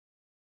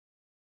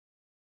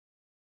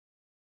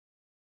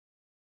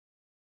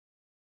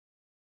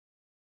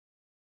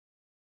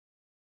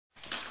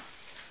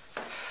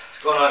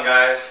What's going on,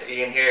 guys?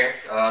 Ian here.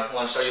 I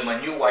want to show you my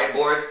new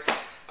whiteboard.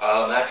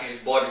 I actually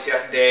just bought this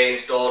yesterday,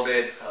 installed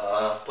it,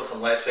 put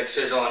some light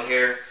fixtures on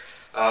here.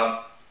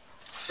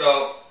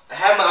 So I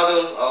have my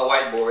other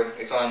whiteboard.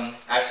 It's on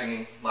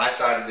actually my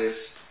side of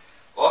this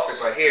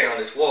office right here on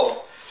this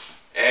wall.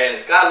 And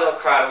it's got a little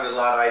crowded with a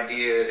lot of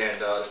ideas and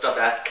the stuff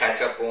that I have to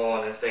catch up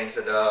on and things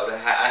that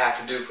I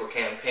have to do for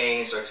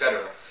campaigns or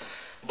etc.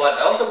 But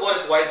I also bought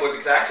this whiteboard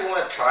because I actually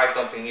want to try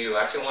something new.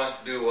 I actually want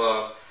to do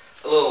a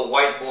little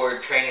whiteboard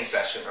training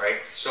session, right?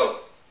 So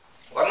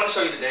what I'm going to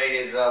show you today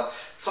is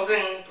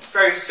something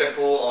very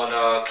simple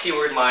on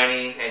keyword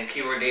mining and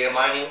keyword data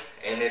mining,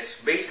 and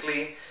it's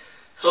basically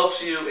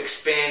helps you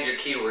expand your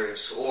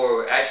keywords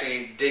or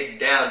actually dig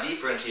down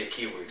deeper into your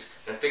keywords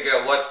and figure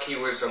out what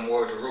keywords are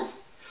more the root.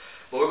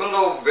 But we're going to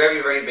go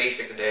very, very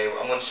basic today.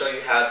 I'm going to show you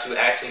how to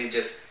actually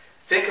just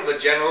think of a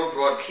general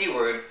broad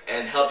keyword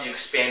and help you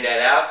expand that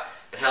out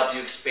and help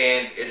you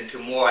expand it into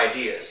more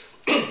ideas.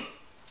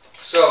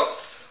 So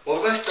what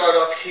we're going to start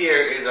off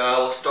here is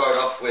we'll start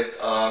off with,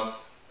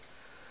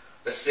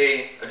 let's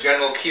say, a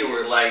general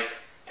keyword like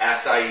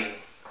acai.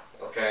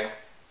 Okay.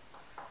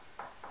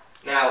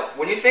 Now,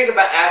 when you think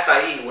about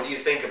acai, what do you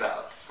think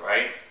about,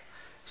 right?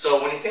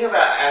 So when you think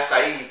about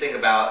acai, you think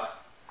about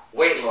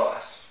weight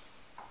loss.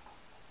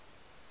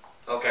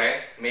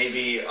 Okay,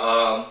 maybe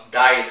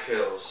diet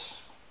pills.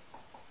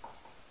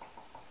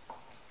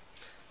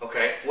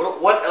 Okay,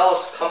 what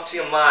else comes to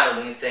your mind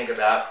when you think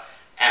about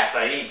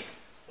acai?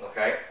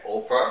 Okay,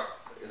 Oprah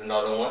is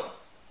another one.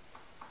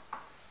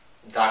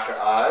 Dr.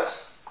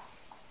 Oz.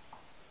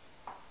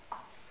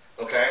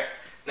 Okay,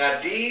 now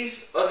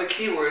these other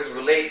keywords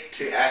relate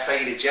to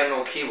acai, the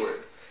general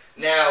keyword.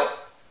 Now,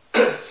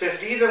 since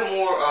these are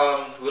more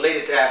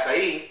related to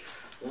acai,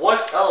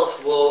 what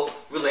else will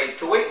relate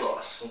to weight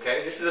loss?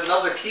 Okay, this is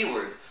another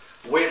keyword.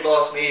 Weight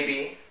loss may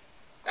be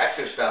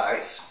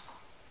exercise.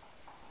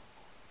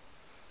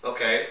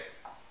 Okay,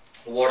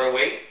 water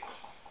weight,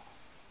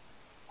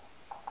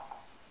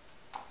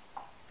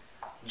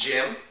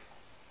 gym.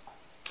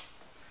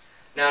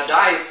 Now,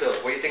 diet pills.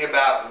 What do you think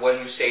about when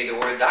you say the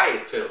word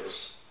diet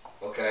pills?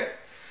 Okay,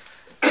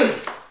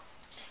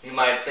 you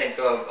might think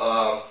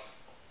of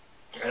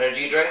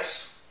energy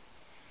drinks.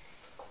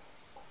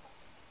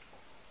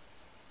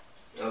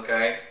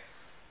 Okay,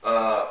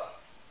 a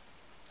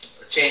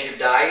change of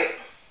diet,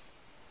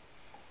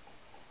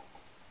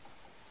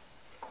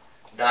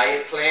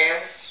 diet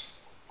plans,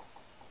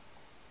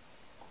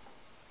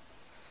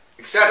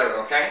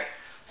 etc. Okay,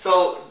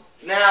 so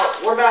now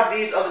what about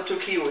these other two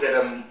keywords that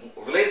are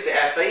related to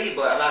acai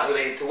but are not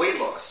related to weight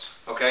loss?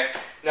 Okay,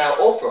 now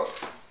Oprah.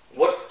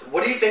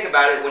 What do you think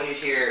about it when you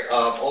hear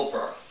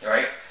Oprah?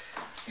 Right,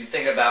 you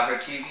think about her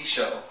TV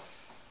show.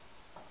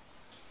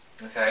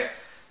 Okay.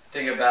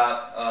 Think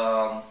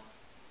about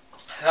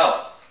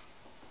health.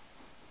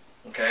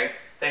 Okay?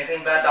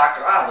 Thinking about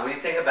Dr. Oz. What do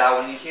you think about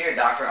when you hear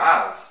Dr.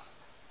 Oz?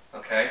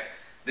 Okay?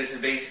 This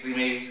is basically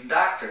maybe he's a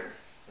doctor,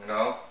 you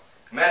know,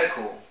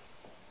 medical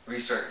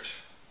research.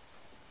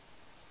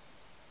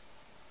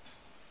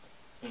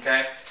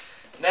 Okay?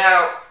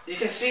 Now, you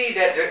can see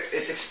that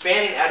it's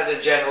expanding out of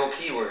the general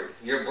keyword,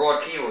 your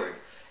broad keyword.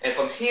 And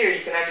from here,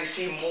 you can actually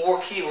see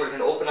more keywords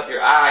and open up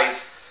your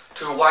eyes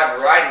to a wide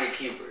variety of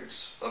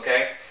keywords.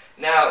 Okay?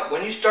 Now,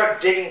 when you start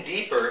digging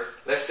deeper,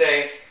 let's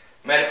say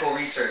medical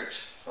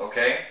research,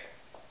 okay?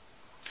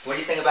 What do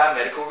you think about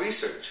medical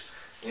research?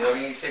 You know,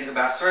 you think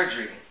about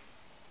surgery,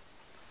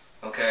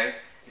 okay?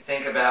 You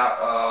think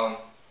about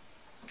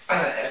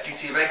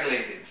FTC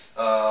regulated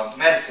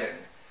medicine,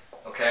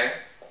 okay?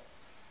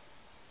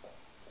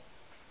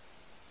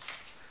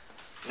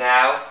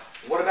 Now,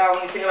 what about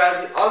when you think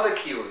about the other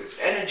keywords?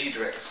 Energy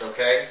drinks,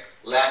 okay?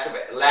 Lack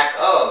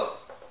of.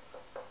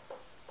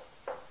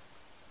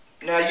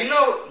 Now, you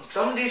know,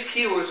 some of these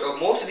keywords, or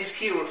most of these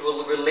keywords,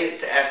 will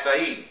relate to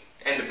acai.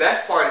 And the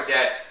best part is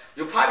that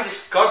you'll probably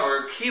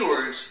discover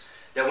keywords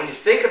that when you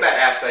think about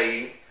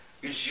acai,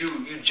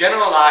 you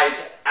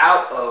generalize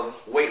out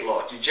of weight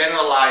loss. You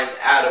generalize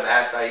out of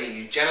acai.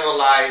 You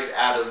generalize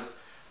out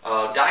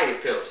of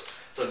diet pills.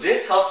 So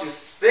this helps you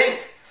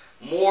think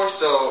more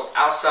so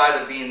outside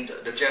of being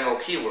the general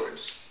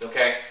keywords.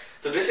 Okay?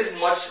 So this is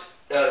much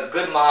a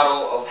good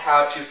model of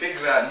how to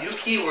figure out new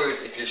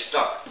keywords if you're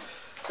stuck.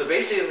 So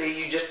basically,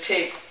 you just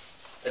take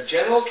a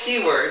general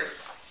keyword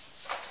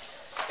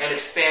and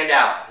expand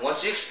out.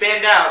 Once you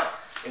expand out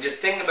and just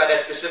think about that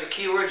specific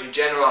keyword, you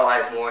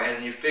generalize more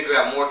and you figure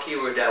out more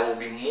keyword that will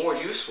be more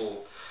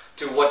useful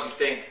to what you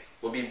think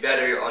will be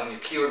better on your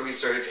keyword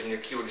research and your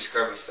keyword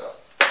discovery stuff.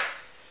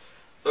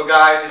 So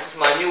guys, this is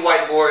my new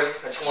whiteboard.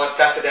 I just want to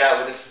test it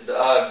out with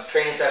this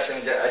training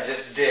session that I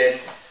just did.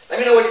 Let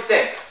me know what you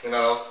think. You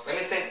know, let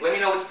me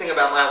know what you think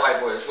about my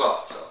whiteboard as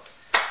well. So,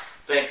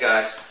 thank you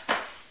guys.